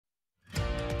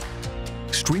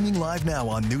Streaming live now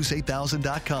on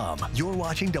News8000.com. You're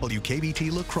watching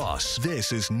WKBT La Crosse.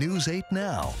 This is News 8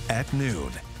 Now at noon.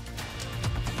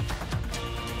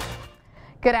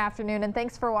 Good afternoon and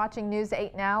thanks for watching News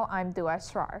 8 Now. I'm Dua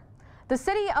Esrar. The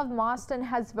city of Mauston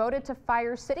has voted to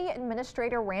fire City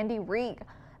Administrator Randy Rieg.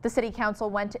 The City Council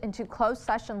went into closed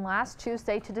session last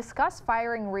Tuesday to discuss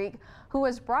firing Rieg, who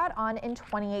was brought on in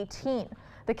 2018.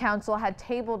 The council had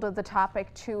tabled the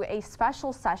topic to a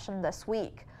special session this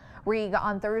week. Rieg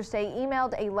on Thursday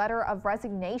emailed a letter of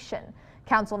resignation.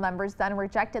 Council members then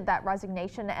rejected that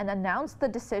resignation and announced the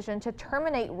decision to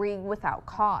terminate Rieg without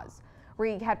cause.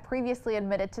 Rieg had previously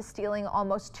admitted to stealing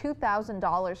almost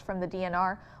 $2,000 from the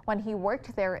DNR when he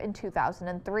worked there in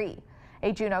 2003.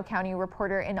 A Juneau County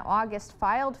reporter in August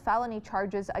filed felony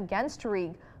charges against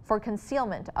Rieg for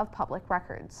concealment of public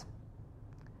records.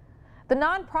 The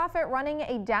nonprofit running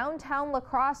a downtown La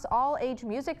Crosse all-age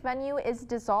music venue is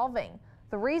dissolving.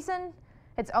 The reason?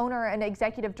 Its owner and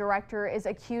executive director is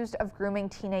accused of grooming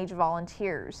teenage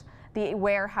volunteers. The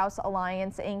Warehouse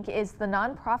Alliance, Inc. is the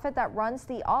nonprofit that runs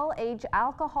the all-age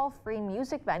alcohol-free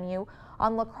music venue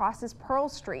on La Crosse's Pearl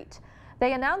Street.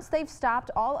 They announced they've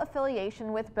stopped all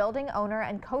affiliation with building owner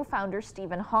and co-founder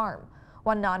Stephen Harm.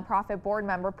 One nonprofit board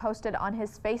member posted on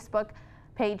his Facebook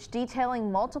page detailing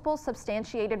multiple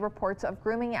substantiated reports of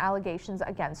grooming allegations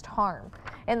against Harm.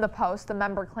 In the post, the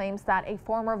member claims that a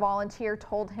former volunteer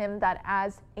told him that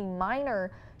as a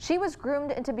minor, she was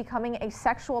groomed into becoming a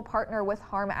sexual partner with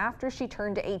Harm after she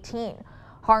turned 18.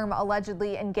 Harm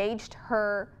allegedly engaged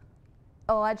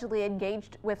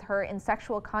with her in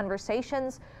sexual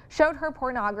conversations, showed her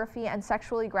pornography and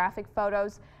sexually graphic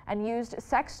photos, and used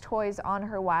sex toys on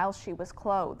her while she was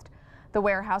clothed. The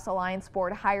Warehouse Alliance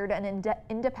Board hired an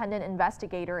independent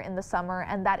investigator in the summer,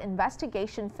 and that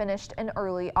investigation finished in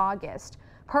early August.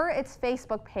 Per its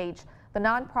Facebook page, the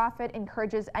nonprofit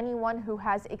encourages anyone who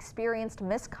has experienced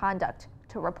misconduct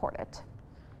to report it.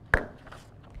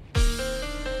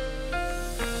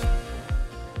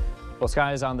 Well,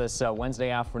 skies on this Wednesday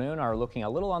afternoon are looking a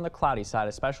little on the cloudy side,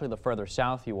 especially the further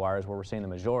south you are is where we're seeing the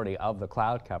majority of the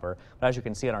cloud cover. But as you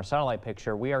can see in our satellite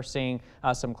picture, we are seeing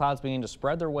some clouds beginning to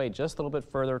spread their way just a little bit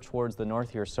further towards the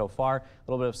north here so far.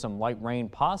 A little bit of some light rain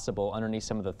possible underneath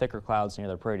some of the thicker clouds near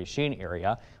the Prairie du Chien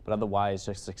area, but otherwise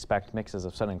just expect mixes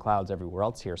of sun and clouds everywhere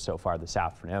else here so far this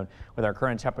afternoon, with our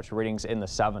current temperature readings in the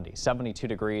 70s, 72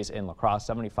 degrees in La Crosse,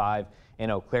 75 in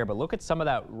Eau Claire. But look at some of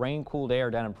that rain-cooled air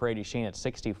down in Prairie du Chien at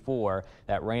 64.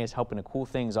 That rain is helping to cool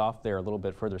things off there a little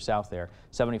bit further south there.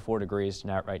 74 degrees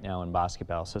right now in Bosque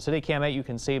Belle. So City Cam 8, you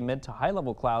can see mid to high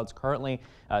level clouds currently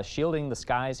shielding the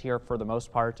skies here for the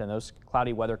most part, and those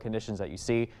cloudy weather conditions that you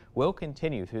see will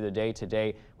continue through the day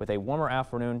today with a warmer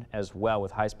afternoon as well,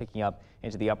 with highs picking up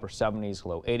into the upper 70s,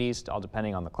 low 80s, all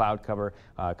depending on the cloud cover,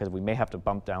 because we may have to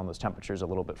bump down those temperatures a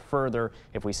little bit further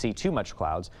if we see too much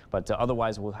clouds, but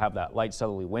otherwise we'll have that light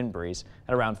southerly wind breeze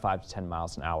at around 5 to 10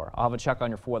 miles an hour. I'll have a check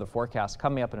on your weather forecast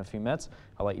coming up in a few minutes.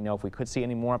 I'll let you know if we could see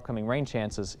any more upcoming rain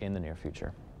chances in the near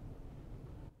future.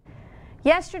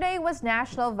 Yesterday was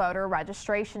National Voter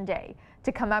Registration Day.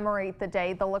 To commemorate the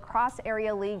day, the La Crosse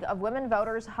Area League of Women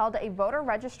Voters held a voter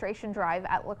registration drive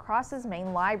at La Crosse's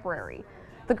main library.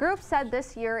 The group said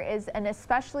this year is an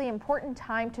especially important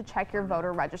time to check your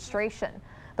voter registration.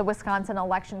 The Wisconsin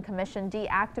Election Commission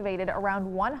deactivated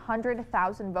around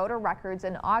 100,000 voter records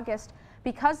in August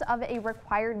because of a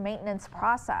required maintenance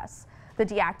process. The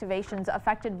deactivations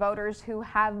affected voters who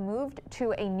have moved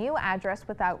to a new address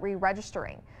without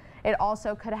re-registering. It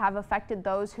also could have affected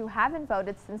those who haven't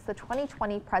voted since the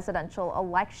 2020 presidential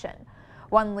election.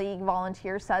 One league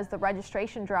volunteer says the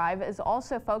registration drive is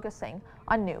also focusing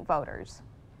on new voters.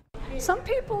 Some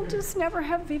people just never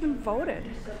have even voted,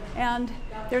 and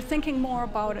they're thinking more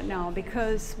about it now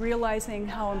because realizing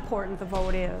how important the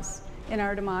vote is in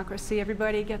our democracy.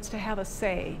 Everybody gets to have a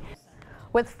say.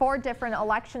 With 4 different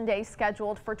election days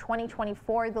scheduled for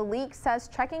 2024, the league says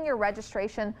checking your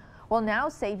registration will now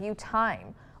save you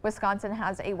time. Wisconsin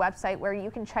has a website where you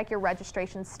can check your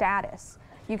registration status.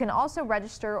 You can also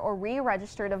register or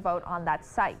re-register to vote on that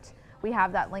site. We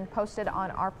have that link posted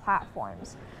on our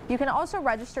platforms. You can also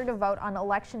register to vote on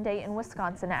Election Day in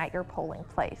Wisconsin at your polling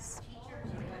place.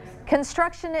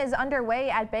 Construction is underway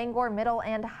at Bangor Middle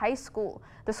and High School.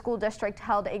 The school district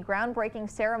held a groundbreaking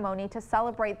ceremony to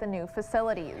celebrate the new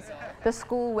facilities. The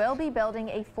school will be building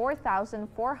a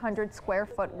 4,400 square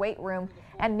foot weight room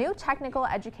and new technical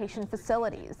education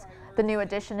facilities. The new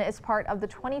addition is part of the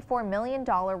 $24 million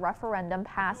referendum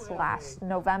passed last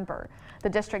November. The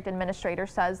district administrator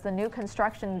says the new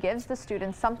construction gives the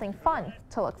students something fun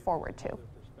to look forward to.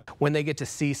 When they get to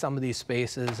see some of these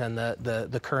spaces and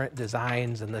the current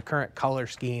designs and the current color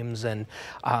schemes and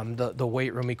the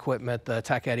weight room equipment, the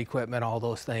tech ed equipment, all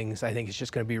those things, I think it's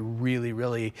just going to be really,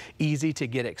 really easy to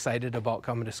get excited about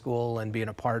coming to school and being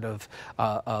a part of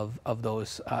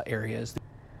those areas.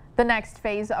 The next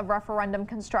phase of referendum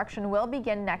construction will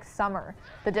begin next summer.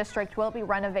 The district will be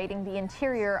renovating the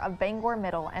interior of Bangor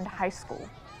Middle and High School.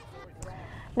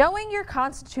 Knowing your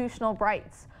constitutional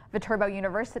rights, Viterbo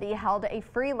University held a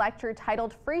free lecture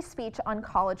titled Free Speech on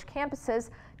College Campuses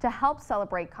to help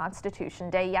celebrate Constitution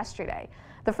Day yesterday.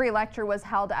 The free lecture was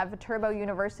held at Viterbo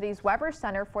University's Weber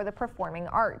Center for the Performing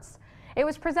Arts. It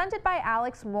was presented by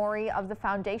Alex Morey of the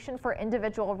Foundation for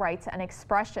Individual Rights and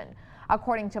Expression.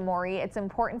 According to Morey, it's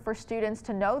important for students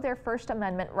to know their First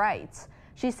Amendment rights.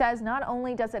 She says not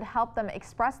only does it help them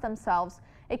express themselves,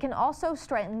 it can also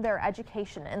strengthen their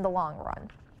education in the long run.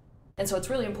 And so it's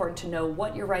really important to know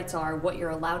what your rights are, what you're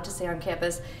allowed to say on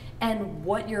campus, and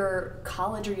what your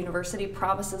college or university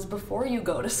promises before you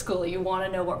go to school. You want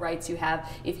to know what rights you have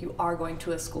if you are going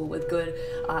to a school with good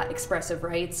expressive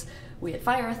rights. We at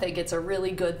Fire think it's a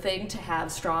really good thing to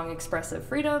have strong expressive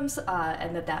freedoms,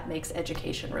 and that makes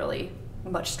education really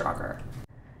much stronger.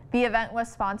 The event was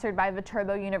sponsored by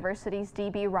Viterbo University's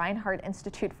D.B. Reinhardt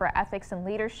Institute for Ethics and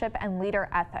Leadership and Leader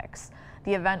Ethics.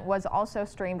 The event was also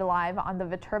streamed live on the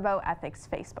Viterbo Ethics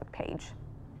Facebook page.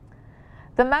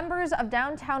 The members of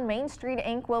Downtown Main Street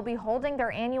Inc. will be holding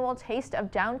their annual Taste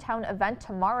of Downtown event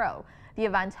tomorrow. The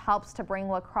event helps to bring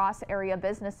La Crosse area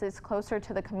businesses closer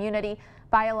to the community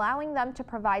by allowing them to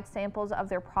provide samples of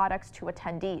their products to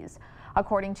attendees.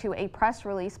 According to a press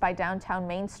release by Downtown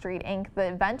Main Street Inc., the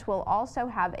event will also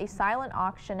have a silent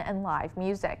auction and live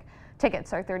music.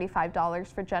 Tickets are $35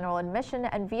 for general admission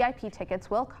and VIP tickets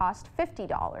will cost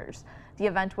 $50. The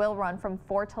event will run from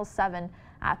 4 till 7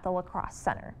 at the La Crosse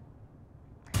Center.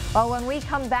 Well, when we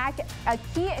come back, a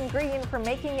key ingredient for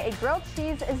making a grilled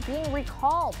cheese is being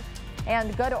recalled.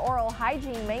 And good oral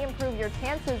hygiene may improve your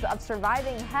chances of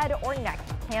surviving head or neck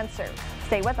cancer.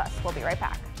 Stay with us. We'll be right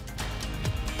back.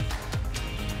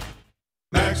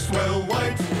 Maxwell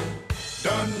White,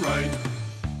 done right.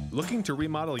 Looking to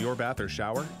remodel your bath or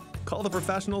shower? Call the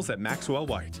professionals at Maxwell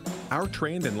White. Our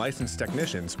trained and licensed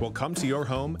technicians will come to your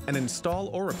home and install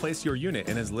or replace your unit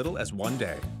in as little as 1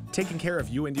 day, taking care of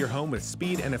you and your home with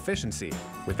speed and efficiency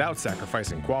without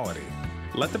sacrificing quality.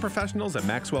 Let the professionals at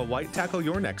Maxwell White tackle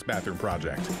your next bathroom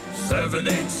project.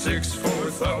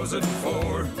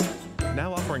 786-4004.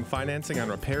 Now offering financing on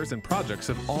repairs and projects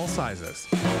of all sizes.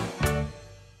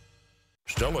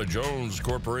 Stella-Jones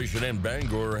Corporation in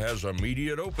Bangor has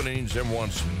immediate openings and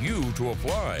wants you to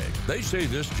apply. They say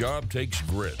this job takes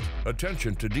grit,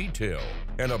 attention to detail,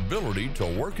 and ability to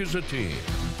work as a team.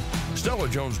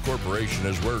 Stella-Jones Corporation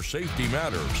is where safety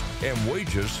matters and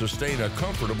wages sustain a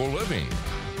comfortable living.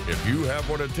 If you have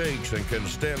what it takes and can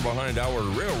stand behind our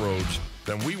railroads,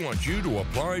 then we want you to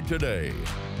apply today.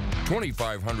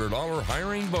 $2,500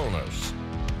 hiring bonus.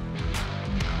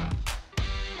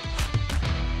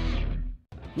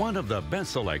 One of the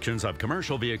best selections of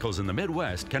commercial vehicles in the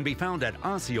Midwest can be found at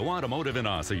Osseo Automotive in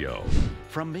Osseo.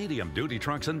 From medium-duty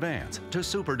trucks and vans to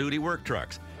super-duty work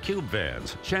trucks, cube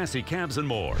vans, chassis cabs, and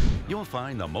more, you'll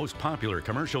find the most popular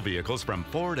commercial vehicles from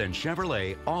Ford and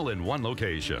Chevrolet all in one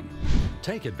location.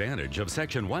 Take advantage of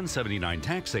Section 179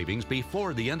 tax savings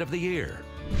before the end of the year.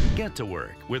 Get to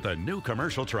work with a new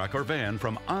commercial truck or van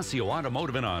from Osseo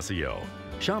Automotive in Osseo.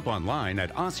 Shop online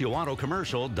at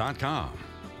OsseoAutoCommercial.com.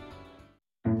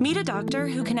 Meet a doctor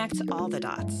who connects all the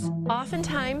dots.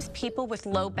 Oftentimes, people with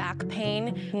low back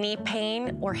pain, knee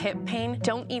pain, or hip pain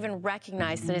don't even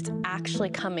recognize that it's actually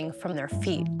coming from their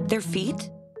feet. Their feet?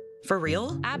 For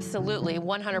real? Absolutely,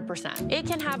 100%. It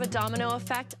can have a domino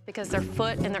effect because their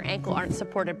foot and their ankle aren't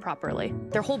supported properly.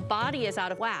 Their whole body is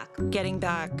out of whack. Getting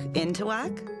back into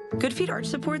whack? Good Feet arch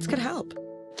supports could help.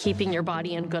 Keeping your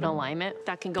body in good alignment,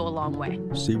 that can go a long way.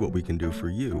 See what we can do for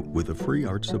you with a free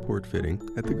arch support fitting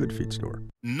at the Good Feet store.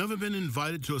 Never been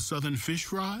invited to a Southern fish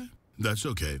fry? That's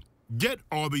okay. Get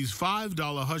Arby's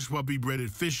 $5 Hush Puppy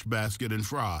breaded fish basket and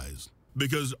fries.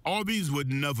 Because Arby's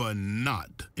would never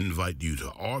not invite you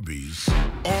to Arby's.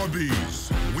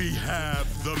 Arby's, we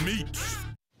have the meat.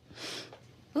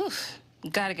 Oof,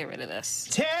 gotta get rid of this.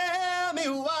 Tell me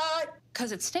why.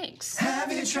 Because it stinks.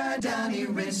 Have you tried Downy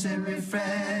Rinse and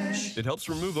Refresh? It helps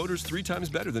remove odors 3 times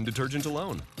better than detergent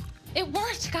alone. It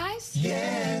worked, guys.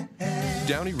 Yeah.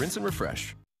 Downy Rinse and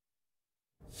Refresh.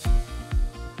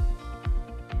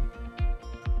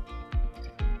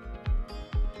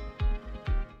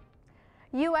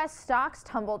 U.S. stocks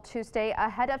tumbled Tuesday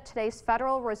ahead of today's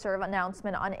Federal Reserve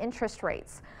announcement on interest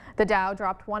rates. The Dow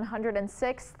dropped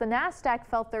 106, the Nasdaq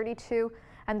fell 32,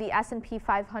 and the S&P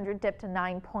 500 dipped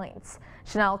 9 points.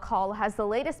 Chanel Call has the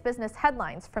latest business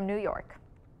headlines from New York.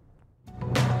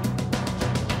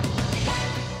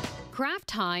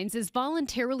 Kraft Heinz is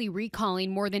voluntarily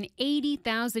recalling more than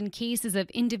 80,000 cases of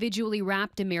individually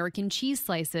wrapped American cheese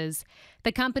slices.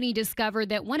 The company discovered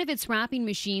that one of its wrapping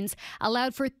machines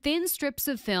allowed for thin strips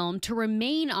of film to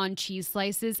remain on cheese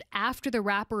slices after the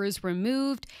wrapper is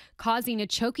removed, causing a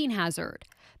choking hazard.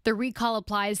 The recall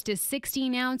applies to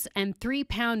 16-ounce and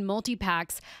 3-pound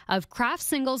multi-packs of Kraft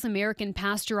Singles American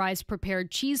pasteurized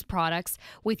prepared cheese products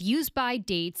with use-by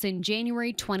dates in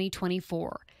January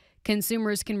 2024.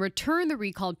 Consumers can return the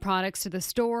recalled products to the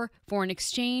store for an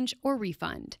exchange or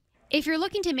refund. If you're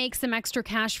looking to make some extra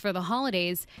cash for the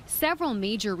holidays, several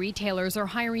major retailers are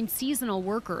hiring seasonal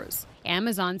workers.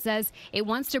 Amazon says it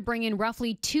wants to bring in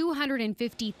roughly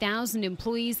 250,000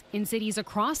 employees in cities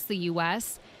across the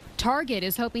U.S. Target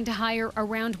is hoping to hire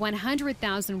around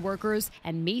 100,000 workers,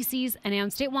 and Macy's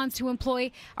announced it wants to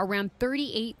employ around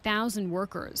 38,000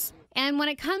 workers. And when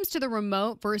it comes to the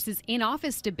remote versus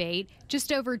in-office debate,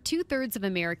 just over 2/3 of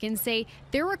Americans say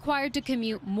they're required to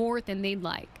commute more than they'd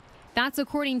like. That's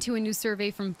according to a new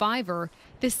survey from Fiverr.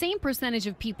 The same percentage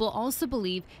of people also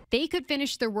believe they could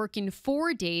finish their work in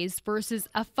 4 days versus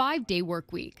a 5-day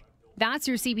work week. That's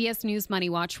your CBS News Money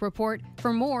Watch report.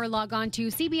 For more, log on to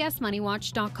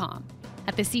cbsmoneywatch.com.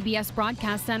 At the CBS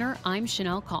Broadcast Center, I'm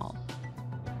Chanel Call.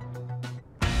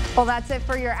 Well, that's it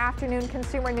for your afternoon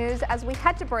consumer news. As we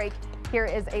head to break, here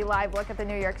is a live look at the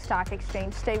New York Stock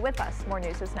Exchange. Stay with us. More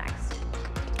news is next.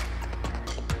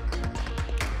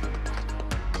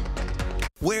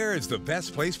 Where is the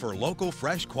best place for local,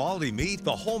 fresh, quality meat?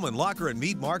 The Holman Locker and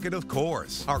Meat Market, of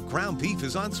course. Our ground beef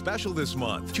is on special this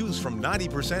month. Choose from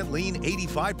 90% lean,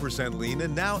 85% lean,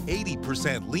 and now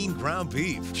 80% lean ground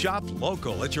beef. Shop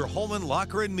local at your Holman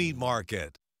Locker and Meat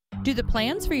Market. Do the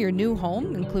plans for your new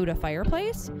home include a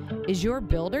fireplace? Is your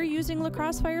builder using La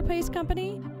Crosse Fireplace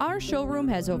Company? Our showroom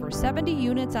has over 70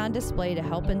 units on display to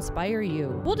help inspire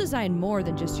you. We'll design more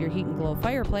than just your Heat and Glow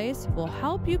fireplace. We'll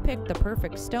help you pick the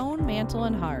perfect stone, mantle,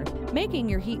 and hearth, making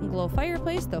your Heat and Glow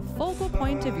fireplace the focal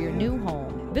point of your new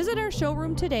home. Visit our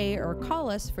showroom today or call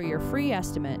us for your free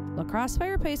estimate. La Crosse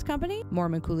Fireplace Company,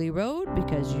 Mormon Coulee Road,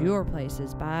 because your place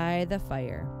is by the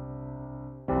fire.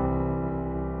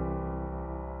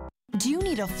 Do you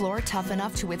need a floor tough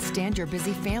enough to withstand your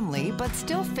busy family, but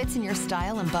still fits in your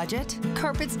style and budget?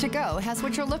 Carpets To Go has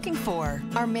what you're looking for.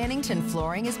 Our Mannington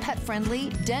flooring is pet-friendly,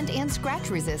 dent and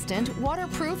scratch resistant,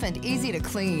 waterproof, and easy to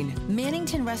clean.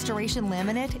 Mannington Restoration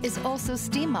Laminate is also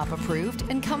steam mop approved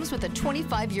and comes with a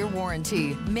 25-year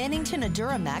warranty. Mannington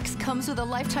Aduramax comes with a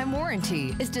lifetime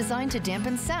warranty, is designed to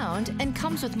dampen sound, and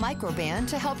comes with Microban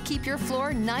to help keep your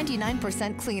floor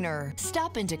 99% cleaner.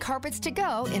 Stop into Carpets To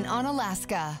Go in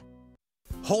Onalaska.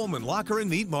 Holman Locker and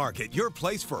Meat Market, your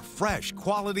place for fresh,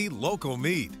 quality, local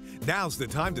meat. Now's the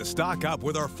time to stock up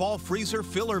with our Fall Freezer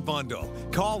Filler Bundle.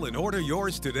 Call and order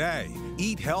yours today.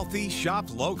 Eat healthy, shop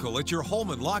local at your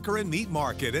Holman Locker and Meat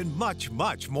Market, and much,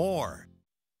 much more.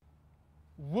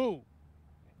 Woo.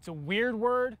 It's a weird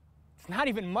word. It's not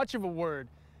even much of a word.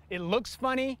 It looks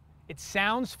funny, it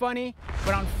sounds funny,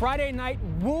 but on Friday night,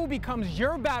 woo becomes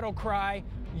your battle cry,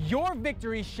 your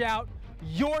victory shout,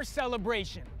 your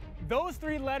celebration. Those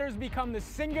 3 letters become the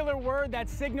singular word that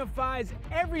signifies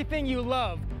everything you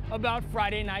love about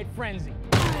Friday Night Frenzy.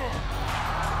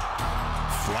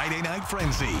 Friday Night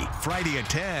Frenzy, Friday at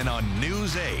 10 on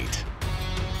News 8.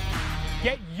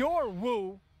 Get your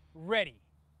woo ready.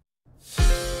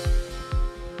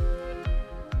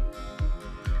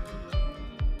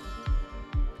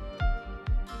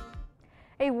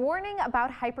 A warning about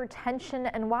hypertension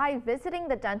and why visiting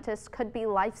the dentist could be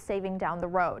life-saving down the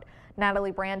road.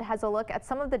 Natalie Brand has a look at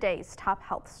some of the day's top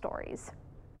health stories.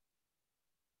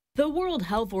 The World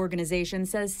Health Organization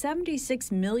says 76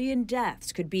 million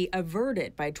deaths could be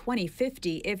averted by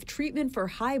 2050 if treatment for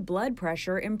high blood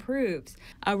pressure improves.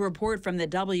 A report from the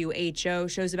WHO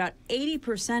shows about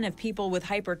 80% of people with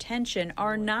hypertension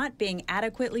are not being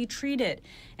adequately treated,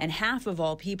 and half of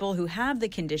all people who have the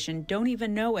condition don't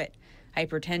even know it.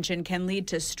 Hypertension can lead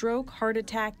to stroke, heart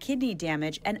attack, kidney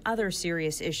damage, and other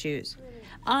serious issues.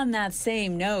 On that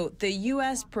same note, the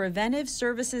U.S. Preventive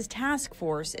Services Task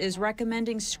Force is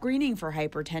recommending screening for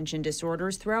hypertension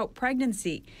disorders throughout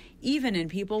pregnancy, even in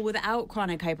people without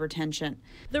chronic hypertension.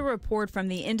 The report from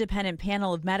the independent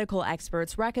panel of medical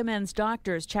experts recommends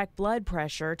doctors check blood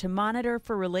pressure to monitor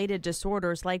for related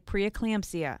disorders like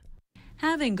preeclampsia.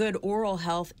 Having good oral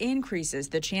health increases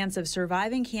the chance of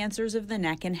surviving cancers of the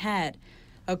neck and head.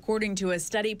 According to a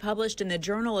study published in the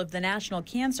Journal of the National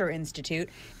Cancer Institute,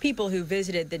 people who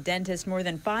visited the dentist more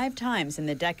than 5 times in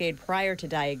the decade prior to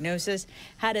diagnosis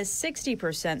had a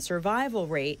 60% survival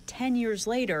rate 10 years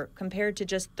later, compared to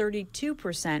just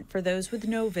 32% for those with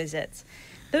no visits.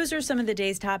 Those are some of the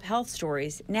day's top health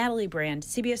stories. Natalie Brand,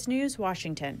 CBS News,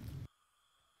 Washington.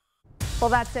 Well,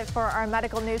 that's it for our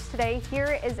medical news today.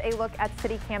 Here is a look at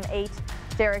CityCam 8.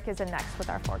 Derek is in next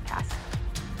with our forecast.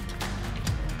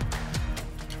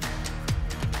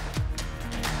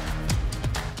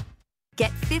 Get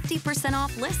 50%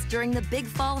 off lists during the big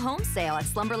fall home sale at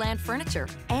Slumberland Furniture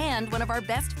and one of our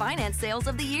best finance sales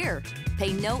of the year.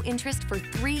 Pay no interest for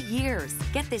 3 years.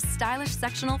 Get this stylish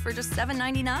sectional for just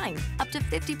 $7.99, up to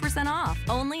 50% off,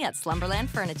 only at Slumberland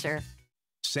Furniture.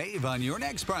 Save on your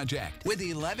next project with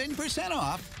 11%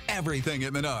 off everything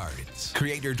at Menards.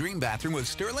 Create your dream bathroom with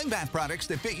Sterling bath products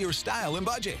that fit your style and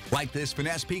budget. Like this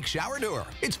Finesse Peak shower door.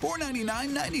 It's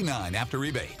 $499.99 after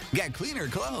rebate. Get cleaner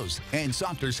clothes and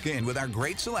softer skin with our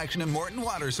great selection of Morton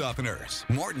water softeners.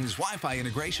 Morton's Wi-Fi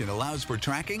integration allows for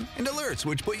tracking and alerts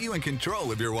which put you in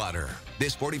control of your water.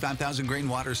 This 45,000 grain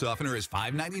water softener is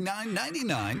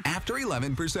 $599.99 after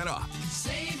 11% off.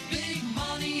 Save big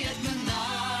money at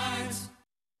Menards.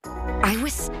 I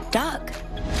was stuck.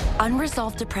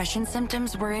 Unresolved depression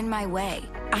symptoms were in my way.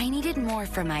 I needed more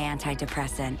from my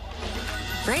antidepressant.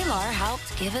 Vraylar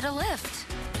helped give it a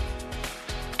lift.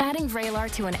 Adding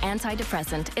Vraylar to an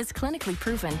antidepressant is clinically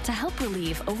proven to help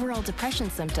relieve overall depression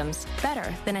symptoms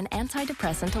better than an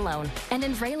antidepressant alone. And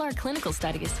in Vraylar clinical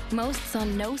studies, most saw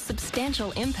no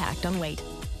substantial impact on weight.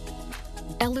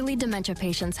 Elderly dementia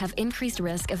patients have increased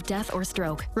risk of death or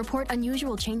stroke, report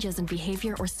unusual changes in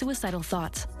behavior or suicidal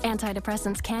thoughts.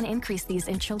 Antidepressants can increase these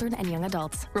in children and young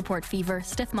adults, report fever,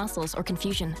 stiff muscles, or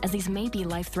confusion, as these may be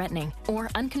life-threatening, or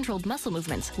uncontrolled muscle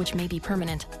movements, which may be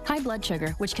permanent. High blood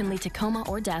sugar, which can lead to coma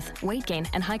or death, weight gain,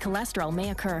 and high cholesterol may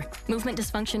occur. Movement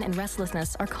dysfunction and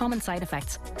restlessness are common side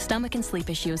effects. Stomach and sleep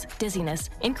issues,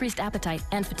 dizziness, increased appetite,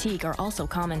 and fatigue are also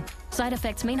common. Side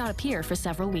effects may not appear for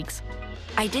several weeks.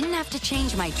 I didn't have to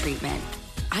change my treatment.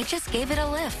 I just gave it a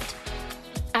lift.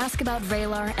 Ask about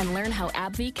Vraylar and learn how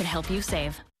AbbVie can help you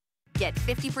save. Get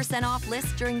 50% off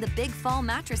lists during the big fall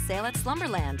mattress sale at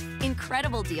Slumberland.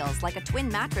 Incredible deals like a twin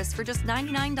mattress for just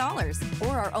 $99,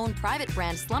 or our own private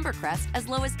brand Slumbercrest as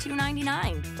low as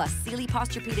 $299, plus Sealy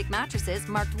Posturepedic mattresses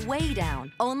marked way down,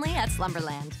 only at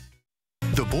Slumberland.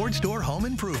 The Board Store Home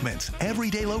Improvements.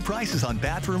 Everyday low prices on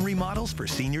bathroom remodels for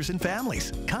seniors and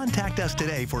families. Contact us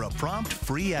today for a prompt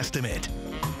free estimate.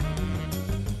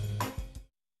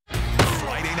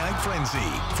 Friday Night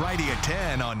Frenzy. Friday at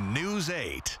 10 on News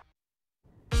 8.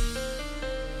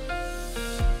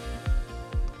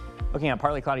 Looking at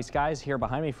partly cloudy skies here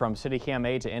behind me from CityCam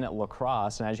 8 in La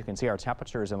Crosse, and as you can see, our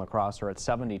temperatures in La Crosse are at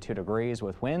 72 degrees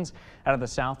with winds out of the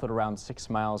south at around 6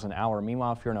 miles an hour.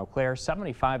 Meanwhile, if you're in Eau Claire,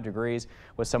 75 degrees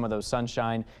with some of those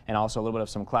sunshine and also a little bit of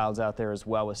some clouds out there as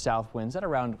well with south winds at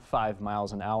around 5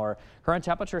 miles an hour. Current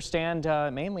temperatures stand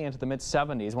mainly into the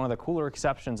mid-70s. One of the cooler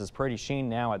exceptions is Prairie du Chien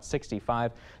now at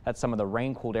 65. That's some of the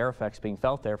rain-cooled air effects being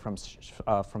felt there from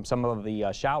some of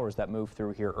the showers that moved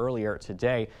through here earlier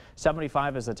today.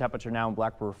 75 is the temperature now in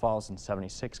Black River Falls and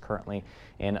 76 currently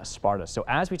in Sparta. So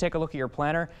as we take a look at your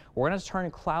planner, we're going to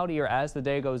turn cloudier as the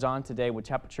day goes on today with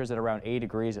temperatures at around 8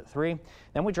 degrees at 3.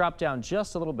 Then we drop down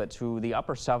just a little bit to the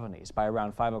upper 70s by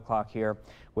around 5 o'clock here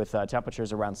with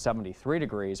temperatures around 73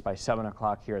 degrees by 7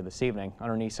 o'clock here this evening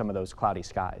underneath some of those cloudy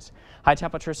skies. High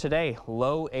temperatures today,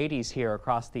 low 80s here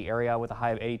across the area with a high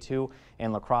of 82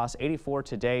 in La Crosse, 84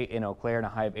 today in Eau Claire, and a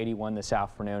high of 81 this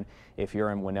afternoon if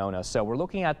you're in Winona. So we're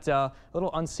looking at a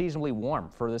little unseasonably warm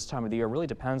for this time of the year. It really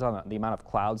depends on the amount of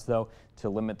clouds, though, to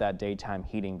limit that daytime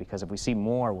heating, because if we see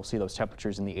more, we'll see those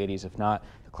temperatures in the 80s. If not,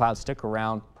 the clouds stick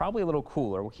around, probably a little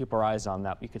cooler. We'll keep our eyes on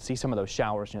that. You can see some of those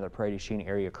showers near the Prairie du Chien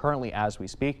area currently as we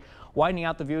speak. Widening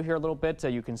out the view here a little bit,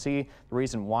 you can see the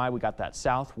reason why we got that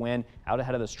south wind out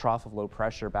ahead of this trough of low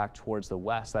pressure back towards the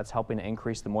west. That's helping to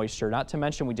increase the moisture. Not to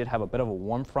mention we did have a bit of a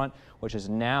warm front, which is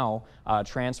now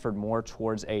transferred more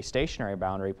towards a stationary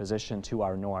boundary position to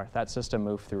our north. That system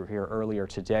moved through here earlier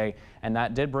today, and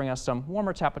that did bring us some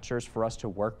warmer temperatures for us to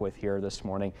work with here this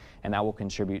morning, and that will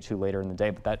contribute to later in the day.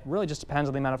 But that really just depends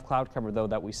on the amount of cloud cover, though,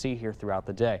 that we see here throughout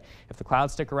the day. If the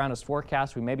clouds stick around as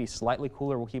forecast, we may be slightly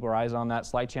cooler. We'll keep our eyes on that.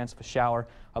 Slight chance of a shower.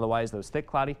 Otherwise, those thick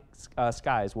cloudy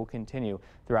skies will continue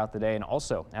throughout the day. And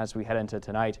also, as we head into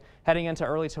tonight, heading into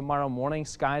early tomorrow morning,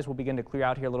 skies will begin to clear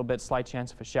out here a little bit. Slight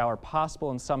chance of a shower possible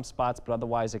in some spots, but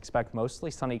otherwise expect mostly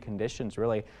sunny conditions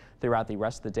really throughout the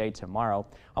rest of the day tomorrow.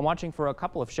 I'm watching for a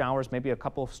couple of showers, maybe a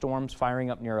couple of storms firing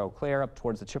up near Eau Claire, up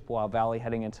towards the Chippewa Valley,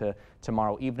 heading into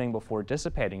tomorrow evening before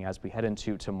dissipating as we head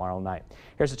into tomorrow night.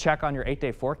 Here's a check on your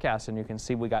 8-day forecast, and you can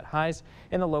see we got highs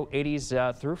in the low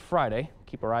 80s through Friday.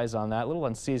 Keep our eyes on that. A little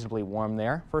unseasonably warm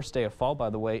there. First day of fall, by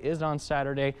the way, is on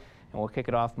Saturday, and we'll kick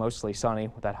it off mostly sunny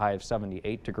with that high of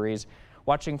 78 degrees.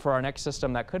 Watching for our next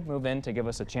system that could move in to give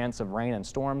us a chance of rain and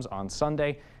storms on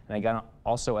Sunday, and again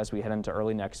also as we head into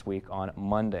early next week on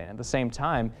Monday. At the same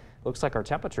time, it looks like our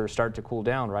temperatures start to cool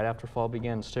down right after fall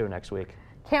begins too next week.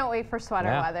 Can't wait for sweater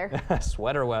weather.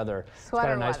 Sweater weather. Sweater it's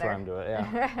got a nice weather. rhyme to it,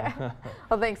 yeah.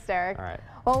 Well, thanks, Derek. All right.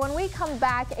 Well, when we come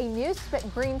back, a new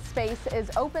green space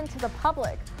is open to the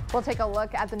public. We'll take a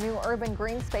look at the new urban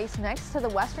green space next to the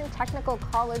Western Technical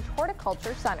College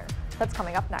Horticulture Center. That's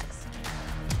coming up next.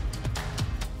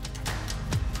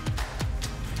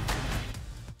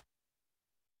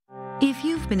 If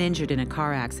you've been injured in a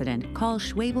car accident, call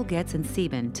Schwabel, Getz &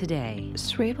 Sieben today.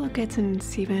 Schwabel, Getz &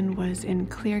 Sieben was in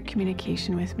clear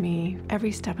communication with me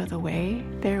every step of the way.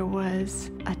 There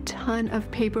was a ton of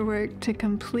paperwork to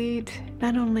complete.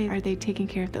 Not only are they taking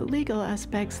care of the legal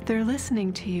aspects, they're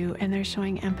listening to you and they're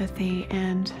showing empathy,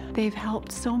 and they've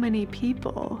helped so many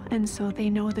people, and so they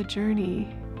know the journey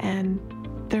and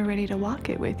they're ready to walk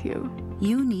it with you.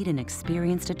 You need an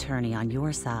experienced attorney on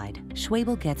your side.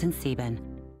 Schwabel, Getz & Sieben.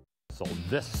 So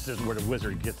this is where the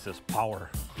wizard gets his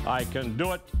power. I can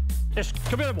do it. It's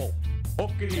committable.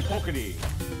 Okity pokity.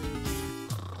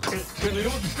 It's good.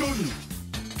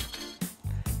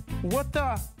 What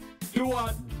the? Do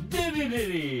a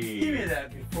diddy. Give me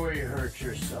that before you hurt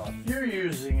yourself. You're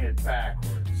using it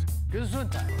backwards.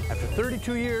 Gesundheit. After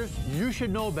 32 years, you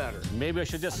should know better. Maybe I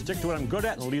should just stick to what I'm good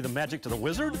at and leave the magic to the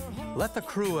wizard? Let the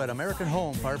crew at American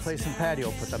Home Fireplace and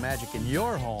Patio put the magic in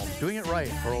your home, doing it right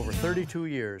for over 32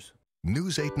 years.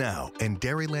 News 8 Now and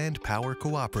Dairyland Power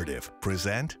Cooperative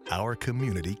present Our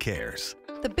Community Cares.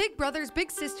 The Big Brothers Big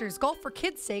Sisters Golf for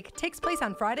Kids' Sake takes place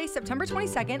on Friday, September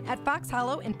 22nd at Fox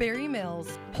Hollow in Berry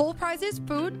Mills. Whole prizes,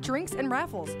 food, drinks, and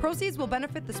raffles. Proceeds will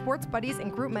benefit the Sports Buddies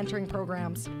and group mentoring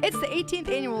programs. It's the 18th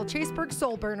annual Chaseburg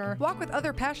Soul Burner. Walk with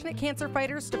other passionate cancer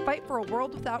fighters to fight for a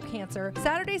world without cancer.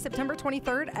 Saturday, September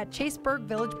 23rd at Chaseburg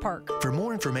Village Park. For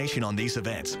more information on these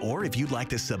events, or if you'd like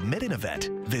to submit an event,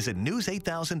 visit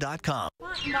news8000.com.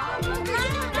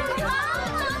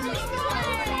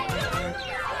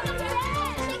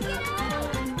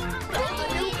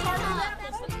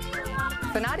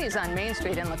 Finati's on Main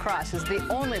Street in La Crosse is the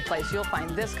only place you'll find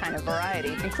this kind of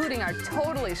variety, including our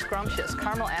totally scrumptious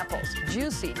caramel apples,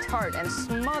 juicy, tart, and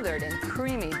smothered in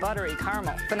creamy, buttery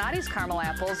caramel. Finati's caramel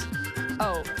apples,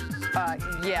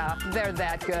 yeah, they're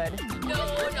that good. No,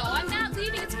 I'm not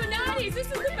leaving. It's Finati's. This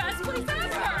is the best place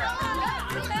ever.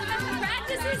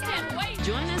 Practices can't wait.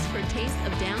 Join us for Taste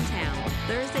of Downtown,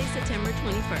 Thursday, September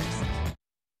 21st.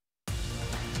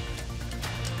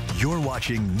 You're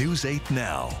watching News 8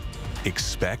 Now.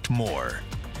 Expect more.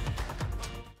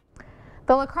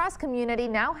 The La Crosse community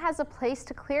now has a place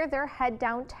to clear their head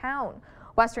downtown.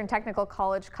 Western Technical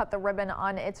College cut the ribbon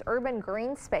on its urban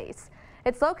green space.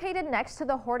 It's located next to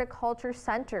the Horticulture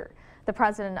Center. The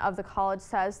president of the college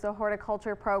says the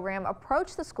horticulture program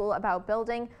approached the school about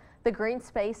building the green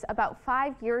space about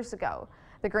 5 years ago.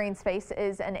 The green space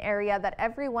is an area that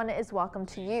everyone is welcome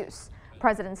to use.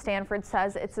 President Stanford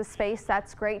says it's a space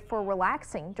that's great for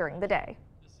relaxing during the day.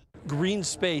 Green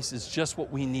space is just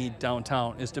what we need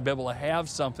downtown, is to be able to have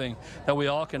something that we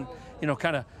all can,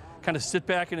 kind of sit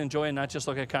back and enjoy and not just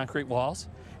look at concrete walls.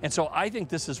 And so I think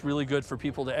this is really good for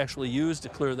people to actually use to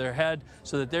clear their head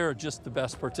so that they're just the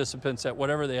best participants at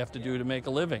whatever they have to do to make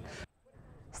a living.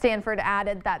 Stanford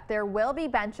added that there will be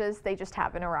benches, they just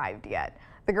haven't arrived yet.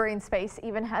 The green space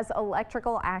even has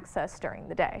electrical access during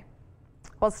the day.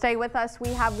 Well, stay with us. We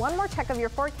have one more check of your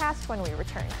forecast when we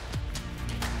return.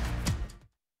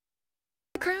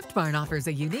 Craft Barn offers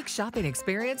a unique shopping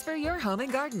experience for your home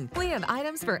and garden. We have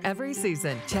items for every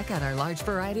season. Check out our large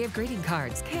variety of greeting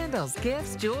cards, candles,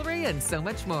 gifts, jewelry, and so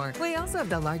much more. We also have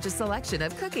the largest selection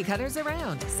of cookie cutters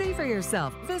around. See for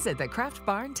yourself. Visit the Craft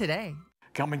Barn today.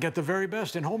 Come and get the very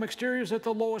best in home exteriors at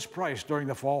the lowest price during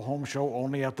the Fall Home Show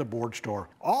only at the Board Store.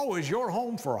 Always your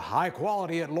home for high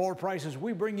quality at lower prices.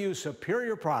 We bring you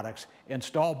superior products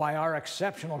installed by our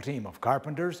exceptional team of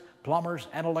carpenters, plumbers,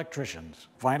 and electricians.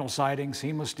 Vinyl siding,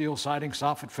 seamless steel siding,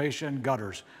 soffit fascia, and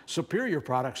gutters. Superior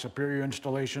products, superior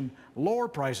installation, lower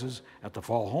prices at the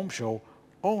Fall Home Show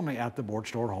only at the Board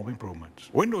Store Home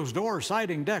Improvements. Windows, doors,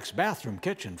 siding, decks, bathroom,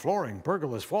 kitchen, flooring,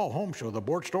 pergolas, Fall Home Show, the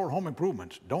Board Store Home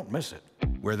Improvements. Don't miss it.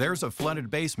 Where there's a flooded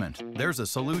basement, there's a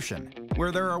solution.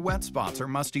 Where there are wet spots or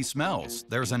musty smells,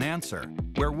 there's an answer.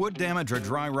 Where wood damage or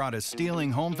dry rot is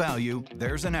stealing home value,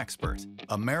 there's an expert.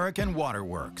 American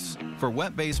Waterworks. For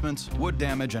wet basements, wood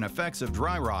damage, and effects of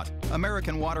dry rot,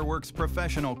 American Waterworks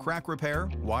professional crack repair,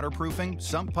 waterproofing,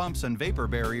 sump pumps, and vapor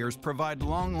barriers provide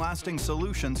long-lasting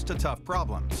solutions to tough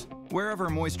problems. Wherever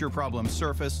moisture problems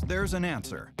surface, there's an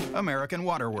answer. American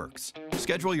Waterworks.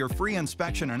 Schedule your free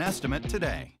inspection and estimate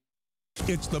today.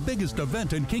 It's the biggest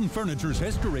event in King Furniture's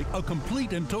history, a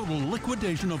complete and total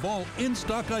liquidation of all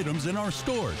in-stock items in our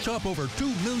store. Shop over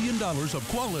 $2 million of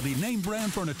quality name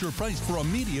brand furniture priced for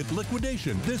immediate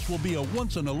liquidation. This will be a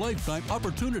once-in-a-lifetime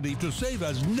opportunity to save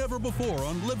as never before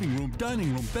on living room,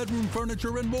 dining room, bedroom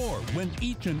furniture, and more. When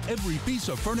each and every piece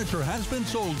of furniture has been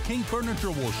sold, King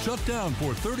Furniture will shut down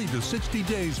for 30 to 60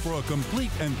 days for a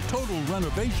complete and total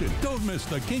renovation. Don't miss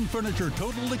the King Furniture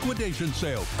Total Liquidation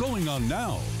Sale going on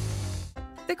now.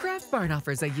 The Craft Barn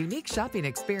offers a unique shopping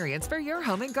experience for your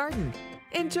home and garden.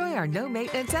 Enjoy our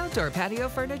no-maintenance outdoor patio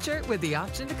furniture with the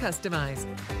option to customize.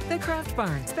 The Craft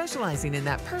Barn, specializing in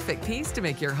that perfect piece to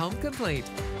make your home complete.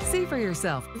 See for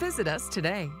yourself. Visit us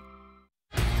today.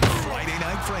 Friday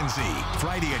Night Frenzy,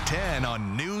 Friday at 10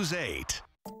 on News 8.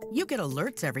 You get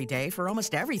alerts every day for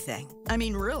almost everything. I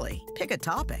mean, really, pick a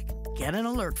topic. Get an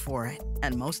alert for it.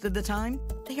 And most of the time,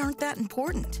 they aren't that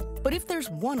important. But if there's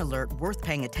one alert worth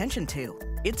paying attention to,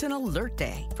 it's an alert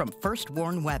day from First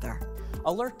Warn Weather.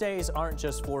 Alert days aren't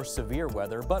just for severe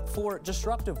weather, but for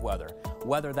disruptive weather,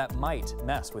 weather that might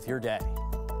mess with your day.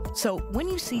 So when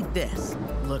you see this,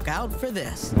 look out for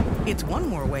this. It's one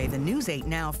more way the News 8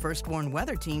 Now First Warn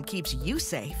Weather team keeps you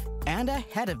safe and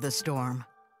ahead of the storm.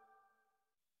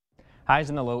 Highs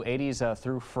in the low 80s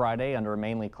through Friday under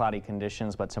mainly cloudy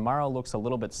conditions, but tomorrow looks a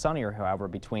little bit sunnier, however,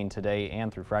 between today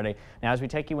and through Friday. Now, as we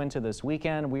take you into this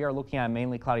weekend, we are looking at a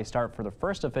mainly cloudy start for the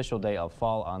first official day of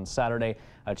fall on Saturday.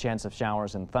 A chance of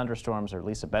showers and thunderstorms, or at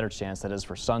least a better chance, that is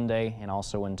for Sunday and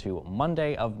also into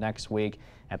Monday of next week.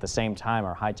 At the same time,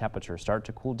 our high temperatures start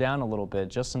to cool down a little bit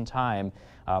just in time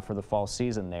for the fall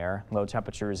season there. Low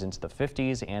temperatures into the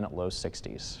 50s and low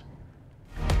 60s.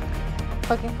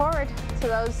 Looking forward to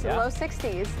those low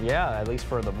 60s. Yeah, at least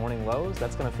for the morning lows.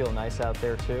 That's going to feel nice out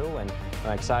there too, and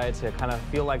I'm excited to kind of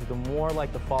feel like more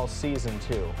like the fall season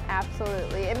too.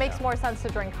 Absolutely. It makes more sense to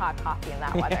drink hot coffee in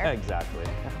that weather. Yeah, exactly.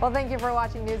 Well, thank you for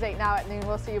watching News 8 Now at noon.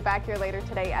 We'll see you back here later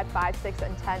today at 5, 6,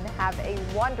 and 10. Have a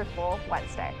wonderful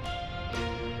Wednesday.